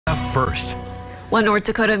First. One North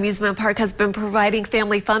Dakota amusement park has been providing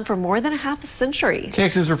family fun for more than a half a century.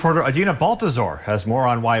 KX News reporter Adina Balthazar has more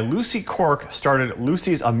on why Lucy Cork started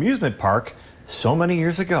Lucy's Amusement Park so many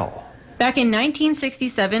years ago. Back in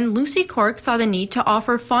 1967, Lucy Cork saw the need to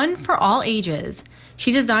offer fun for all ages.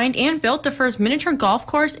 She designed and built the first miniature golf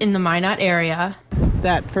course in the Minot area.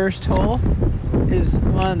 That first hole is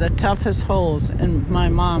one of the toughest holes, and my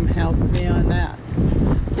mom helped me on that.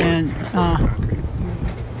 And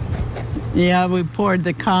yeah, we poured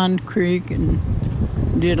the concrete and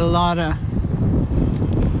did a lot of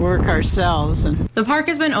work ourselves. And the park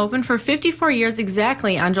has been open for 54 years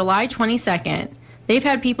exactly on July 22nd. They've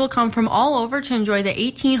had people come from all over to enjoy the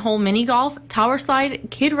 18-hole mini golf, tower slide,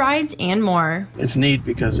 kid rides, and more. It's neat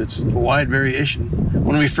because it's a wide variation.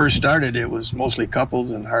 When we first started, it was mostly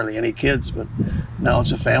couples and hardly any kids, but now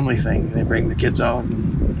it's a family thing. They bring the kids out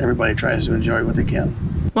and everybody tries to enjoy what they can.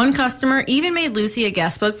 One customer even made Lucy a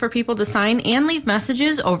guest book for people to sign and leave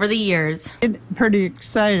messages over the years. I'm pretty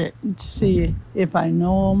excited to see if I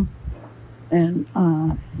know them, and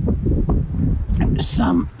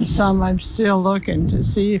some I'm still looking to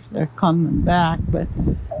see if they're coming back, but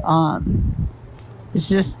it's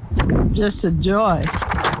just a joy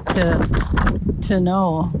to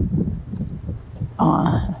know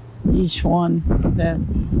each one that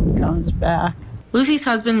comes back. Lucy's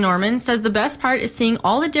husband, Norman, says the best part is seeing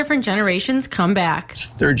all the different generations come back. It's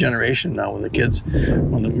third generation now with the kids.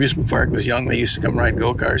 When the amusement park was young, they used to come ride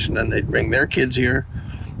go-karts, and then they'd bring their kids here,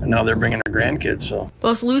 and now they're bringing their grandkids. So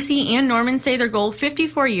both Lucy and Norman say their goal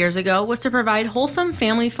 54 years ago was to provide wholesome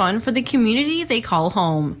family fun for the community they call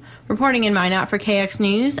home. Reporting in Minot for KX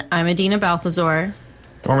News, I'm Adina Balthazar.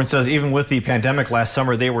 Norman says even with the pandemic last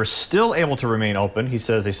summer, they were still able to remain open. He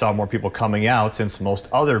says they saw more people coming out since most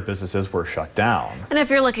other businesses were shut down. And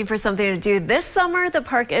if you're looking for something to do this summer, the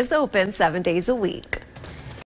park is open 7 days a week.